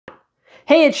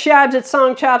Hey, it's SHIBES at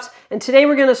SongChops, and today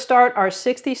we're going to start our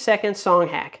 60-second song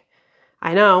hack.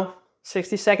 I know,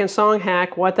 60-second song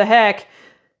hack, what the heck?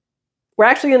 We're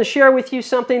actually going to share with you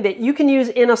something that you can use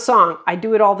in a song. I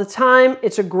do it all the time.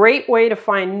 It's a great way to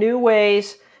find new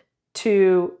ways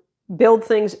to build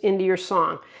things into your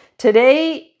song.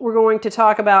 Today, we're going to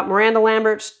talk about Miranda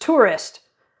Lambert's Tourist.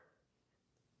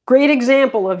 Great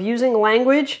example of using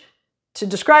language to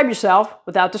describe yourself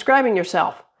without describing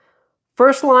yourself.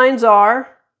 First lines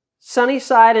are, sunny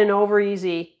side and over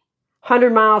easy,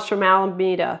 100 miles from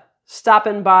Alameda,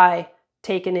 stopping by,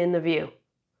 taking in the view.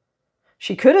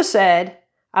 She could have said,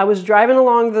 I was driving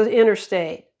along the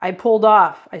interstate. I pulled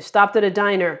off. I stopped at a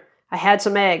diner. I had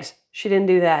some eggs. She didn't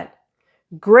do that.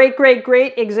 Great, great,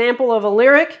 great example of a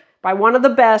lyric by one of the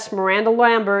best, Miranda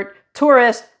Lambert,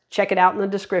 Tourist. Check it out in the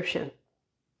description.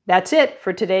 That's it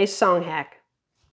for today's song hack.